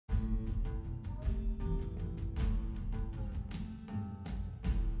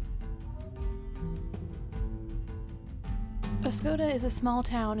Oscoda is a small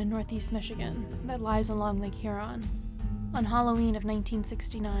town in northeast Michigan that lies along Lake Huron. On Halloween of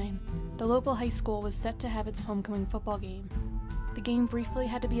 1969, the local high school was set to have its homecoming football game. The game briefly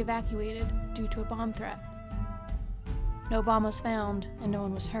had to be evacuated due to a bomb threat. No bomb was found, and no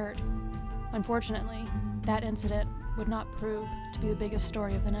one was hurt. Unfortunately, that incident would not prove to be the biggest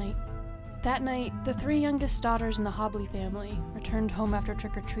story of the night. That night, the three youngest daughters in the Hobley family returned home after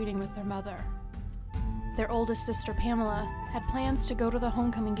trick-or-treating with their mother. Their oldest sister, Pamela, had plans to go to the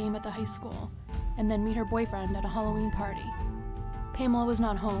homecoming game at the high school and then meet her boyfriend at a Halloween party. Pamela was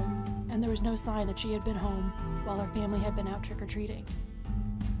not home, and there was no sign that she had been home while her family had been out trick-or-treating.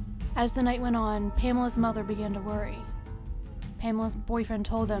 As the night went on, Pamela's mother began to worry. Pamela's boyfriend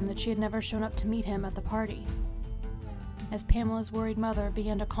told them that she had never shown up to meet him at the party. As Pamela's worried mother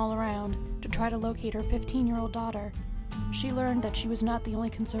began to call around to try to locate her 15-year-old daughter, she learned that she was not the only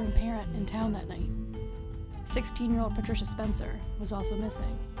concerned parent in town that night. 16-year-old Patricia Spencer was also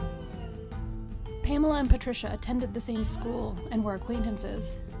missing. Pamela and Patricia attended the same school and were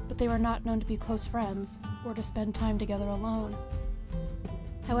acquaintances, but they were not known to be close friends or to spend time together alone.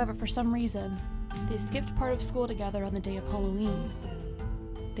 However, for some reason, they skipped part of school together on the day of Halloween.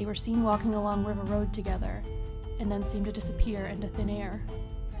 They were seen walking along River Road together, and then seemed to disappear into thin air.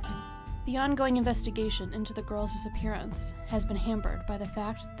 The ongoing investigation into the girls' disappearance has been hampered by the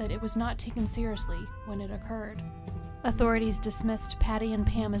fact that it was not taken seriously when it occurred. Authorities dismissed Patty and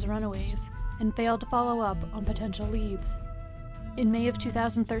Pam as runaways and failed to follow up on potential leads. In May of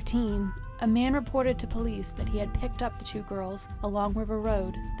 2013, a man reported to police that he had picked up the two girls along River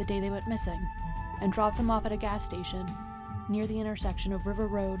Road the day they went missing and dropped them off at a gas station near the intersection of River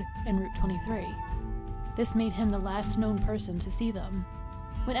Road and Route 23. This made him the last known person to see them.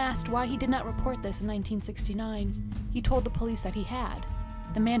 When asked why he did not report this in 1969, he told the police that he had.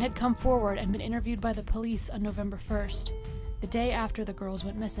 The man had come forward and been interviewed by the police on November 1st, the day after the girls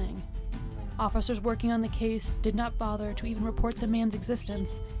went missing. Officers working on the case did not bother to even report the man's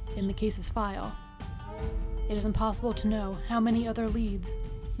existence in the case's file. It is impossible to know how many other leads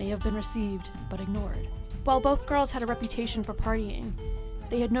may have been received but ignored. While both girls had a reputation for partying,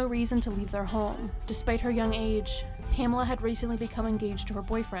 they had no reason to leave their home. Despite her young age, Pamela had recently become engaged to her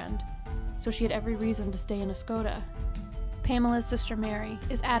boyfriend, so she had every reason to stay in Oscoda. Pamela's sister Mary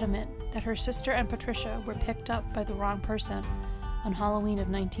is adamant that her sister and Patricia were picked up by the wrong person on Halloween of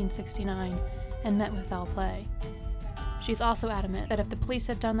 1969 and met with foul play. She's also adamant that if the police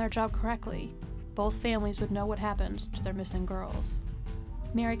had done their job correctly, both families would know what happened to their missing girls.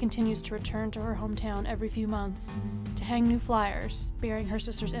 Mary continues to return to her hometown every few months to hang new flyers bearing her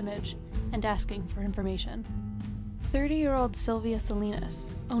sister's image and asking for information. 30-year-old Sylvia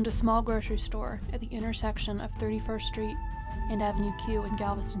Salinas owned a small grocery store at the intersection of 31st Street and Avenue Q in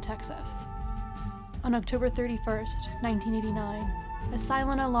Galveston, Texas. On October 31st, 1989, a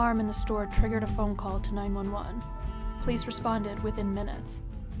silent alarm in the store triggered a phone call to 911. Police responded within minutes.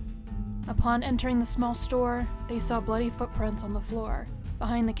 Upon entering the small store, they saw bloody footprints on the floor.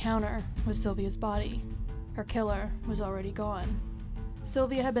 Behind the counter was Sylvia's body. Her killer was already gone.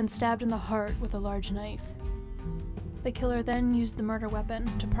 Sylvia had been stabbed in the heart with a large knife. The killer then used the murder weapon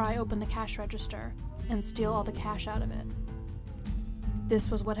to pry open the cash register and steal all the cash out of it.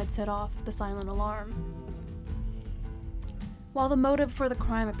 This was what had set off the silent alarm. While the motive for the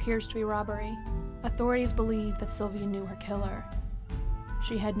crime appears to be robbery, authorities believe that Sylvia knew her killer.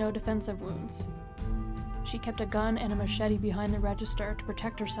 She had no defensive wounds. She kept a gun and a machete behind the register to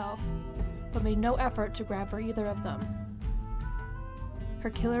protect herself, but made no effort to grab for either of them. Her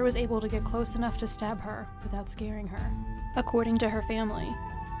killer was able to get close enough to stab her without scaring her. According to her family,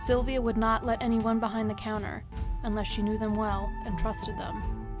 Sylvia would not let anyone behind the counter unless she knew them well and trusted them.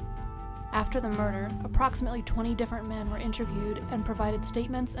 After the murder, approximately 20 different men were interviewed and provided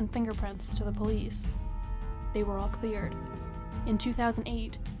statements and fingerprints to the police. They were all cleared. In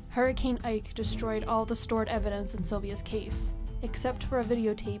 2008, Hurricane Ike destroyed all the stored evidence in Sylvia's case, except for a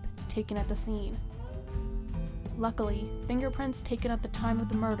videotape taken at the scene. Luckily, fingerprints taken at the time of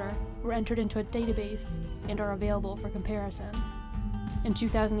the murder were entered into a database and are available for comparison. In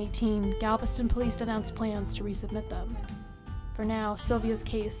 2018, Galveston police announced plans to resubmit them. For now, Sylvia's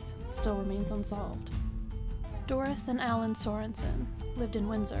case still remains unsolved. Doris and Alan Sorenson lived in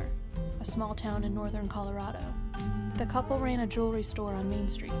Windsor, a small town in northern Colorado. The couple ran a jewelry store on Main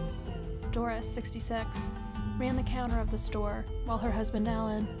Street. Doris, 66, ran the counter of the store, while her husband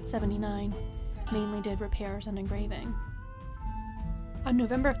Alan, 79, mainly did repairs and engraving. On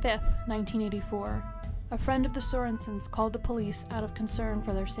November 5th, 1984, a friend of the Sorensons called the police out of concern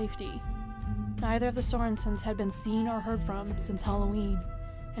for their safety. Neither of the Sorensons had been seen or heard from since Halloween,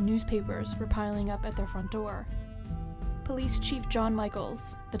 and newspapers were piling up at their front door. Police Chief John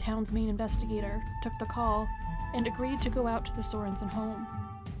Michaels, the town's main investigator, took the call and agreed to go out to the Sorenson home.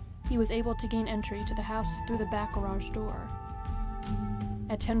 He was able to gain entry to the house through the back garage door.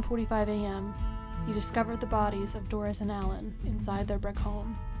 At 10:45 a.m., he discovered the bodies of Doris and Alan inside their brick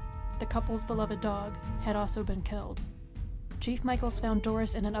home. The couple's beloved dog had also been killed. Chief Michaels found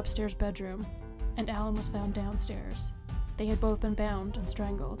Doris in an upstairs bedroom, and Alan was found downstairs. They had both been bound and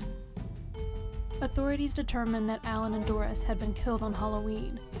strangled. Authorities determined that Alan and Doris had been killed on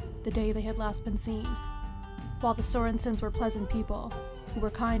Halloween, the day they had last been seen. While the Sorensons were pleasant people, who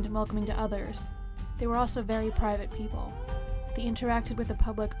were kind and welcoming to others, they were also very private people. They interacted with the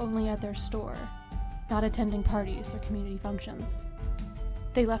public only at their store, not attending parties or community functions.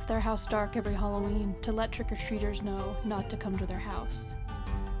 They left their house dark every Halloween to let trick-or-treaters know not to come to their house.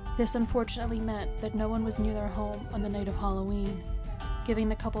 This unfortunately meant that no one was near their home on the night of Halloween, giving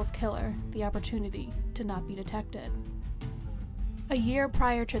the couple's killer the opportunity to not be detected. A year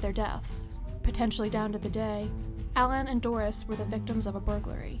prior to their deaths, potentially down to the day, Alan and Doris were the victims of a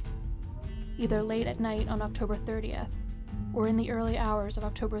burglary. Either late at night on October 30th, or in the early hours of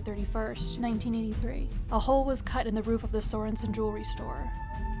October 31st, 1983, a hole was cut in the roof of the Sorenson jewelry store.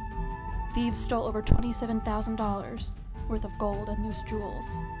 Thieves stole over $27,000 worth of gold and loose jewels.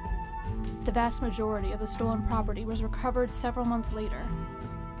 The vast majority of the stolen property was recovered several months later.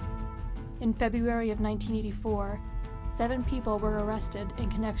 In February of 1984, 7 people were arrested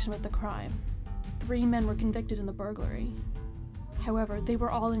in connection with the crime. 3 men were convicted in the burglary. However, they were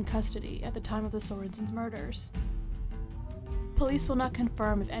all in custody at the time of the Sorensons' murders. Police will not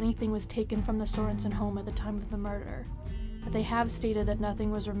confirm if anything was taken from the Sorenson home at the time of the murder, but they have stated that nothing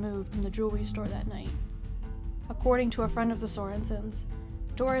was removed from the jewelry store that night. According to a friend of the Sorensons,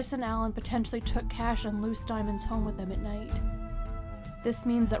 Doris and Alan potentially took cash and loose diamonds home with them at night. This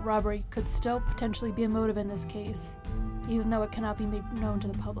means that robbery could still potentially be a motive in this case, even though it cannot be made known to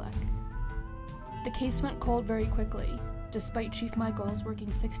the public. The case went cold very quickly, despite Chief Michaels working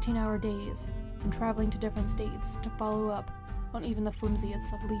 16-hour days and traveling to different states to follow up on even the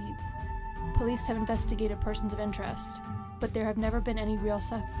flimsiest of leads. Police have investigated persons of interest, but there have never been any real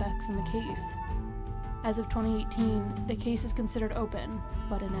suspects in the case. As of 2018, the case is considered open,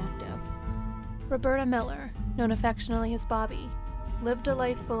 but inactive. Roberta Miller, known affectionately as Bobby, lived a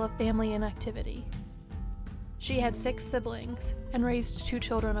life full of family and activity. She had 6 siblings and raised 2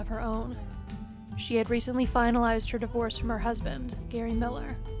 children of her own. She had recently finalized her divorce from her husband, Gary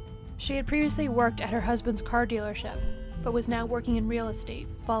Miller. She had previously worked at her husband's car dealership, but was now working in real estate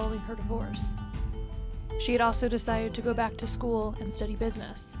following her divorce. She had also decided to go back to school and study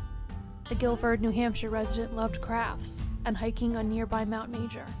business. The Guilford, New Hampshire resident loved crafts and hiking on nearby Mount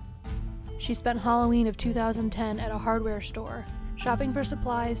Major. She spent Halloween of 2010 at a hardware store, shopping for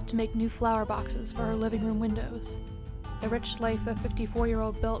supplies to make new flower boxes for her living room windows. The rich life a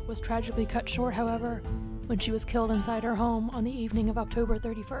 54-year-old built was tragically cut short, however, when she was killed inside her home on the evening of October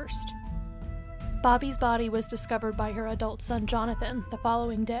 31st. Bobby's body was discovered by her adult son Jonathan the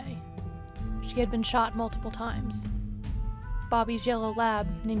following day. She had been shot multiple times. Bobby's yellow lab,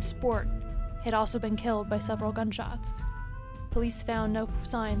 named Sport, had also been killed by several gunshots. Police found no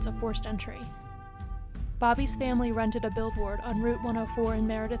signs of forced entry. Bobby's family rented a billboard on Route 104 in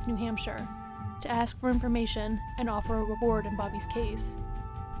Meredith, New Hampshire, to ask for information and offer a reward in Bobby's case.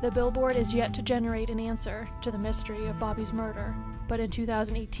 The billboard is yet to generate an answer to the mystery of Bobby's murder, but in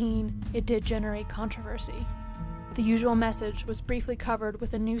 2018, it did generate controversy. The usual message was briefly covered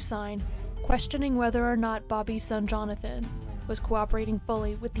with a new sign questioning whether or not Bobby's son Jonathan was cooperating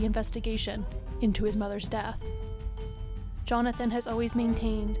fully with the investigation into his mother's death. Jonathan has always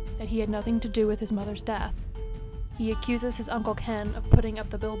maintained that he had nothing to do with his mother's death. He accuses his Uncle Ken of putting up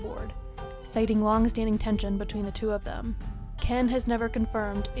the billboard, citing long-standing tension between the two of them. Ken has never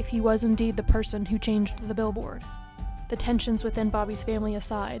confirmed if he was indeed the person who changed the billboard. The tensions within Bobby's family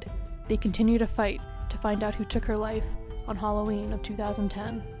aside, they continue to fight to find out who took her life on Halloween of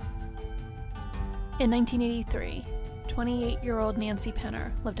 2010. In 1983, 28-year-old Nancy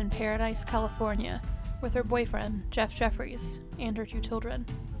Penner lived in Paradise, California, with her boyfriend, Jeff Jeffries, and her 2 children.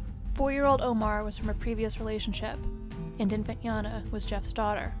 4-year-old Omar was from a previous relationship, and infant Yana was Jeff's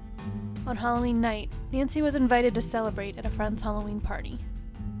daughter. On Halloween night, Nancy was invited to celebrate at a friend's Halloween party.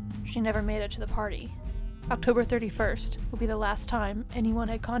 She never made it to the party. October 31st will be the last time anyone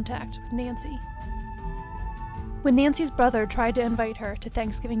had contact with Nancy. When Nancy's brother tried to invite her to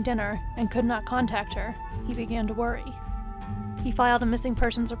Thanksgiving dinner and could not contact her, he began to worry. He filed a missing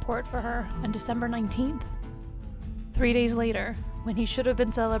persons report for her on December 19th. 3 days later, when he should have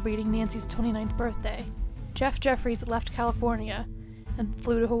been celebrating Nancy's 29th birthday, Jeff Jeffries left California and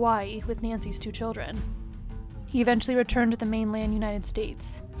flew to Hawaii with Nancy's 2 children. He eventually returned to the mainland United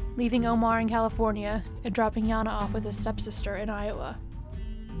States, leaving Omar in California and dropping Yana off with his stepsister in Iowa.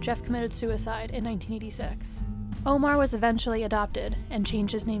 Jeff committed suicide in 1986. Omar was eventually adopted and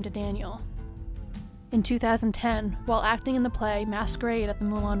changed his name to Daniel. In 2010, while acting in the play Masquerade at the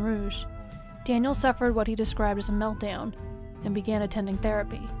Moulin Rouge, Daniel suffered what he described as a meltdown and began attending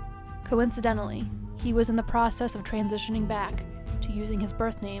therapy. Coincidentally, he was in the process of transitioning back to using his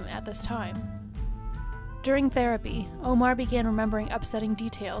birth name at this time. During therapy, Omar began remembering upsetting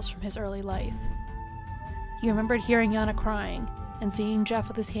details from his early life. He remembered hearing Yana crying and seeing Jeff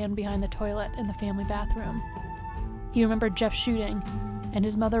with his hand behind the toilet in the family bathroom. He remembered Jeff shooting and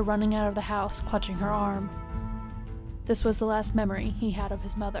his mother running out of the house clutching her arm. This was the last memory he had of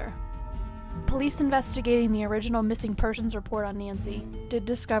his mother. Police investigating the original missing persons report on Nancy did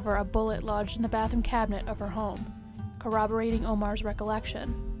discover a bullet lodged in the bathroom cabinet of her home, corroborating Omar's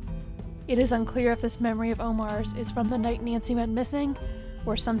recollection. It is unclear if this memory of Omar's is from the night Nancy went missing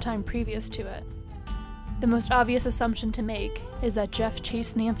or sometime previous to it. The most obvious assumption to make is that Jeff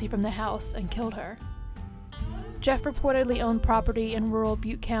chased Nancy from the house and killed her. Jeff reportedly owned property in rural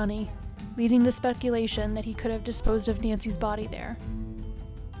Butte County, leading to speculation that he could have disposed of Nancy's body there.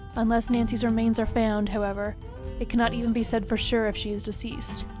 Unless Nancy's remains are found, however, it cannot even be said for sure if she is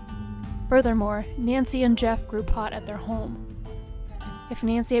deceased. Furthermore, Nancy and Jeff grew pot at their home. If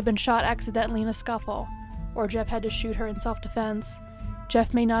Nancy had been shot accidentally in a scuffle, or Jeff had to shoot her in self-defense,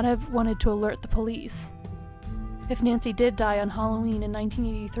 Jeff may not have wanted to alert the police. If Nancy did die on Halloween in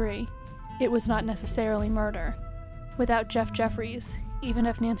 1983, it was not necessarily murder. Without Jeff Jeffries, even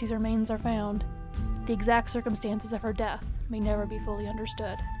if Nancy's remains are found, the exact circumstances of her death may never be fully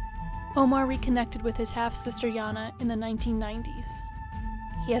understood. Omar reconnected with his half-sister Yana in the 1990s.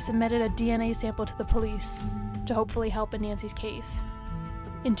 He has submitted a DNA sample to the police to hopefully help in Nancy's case.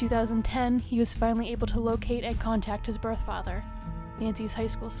 In 2010, he was finally able to locate and contact his birth father, Nancy's high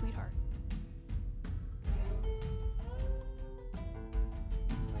school sweetheart.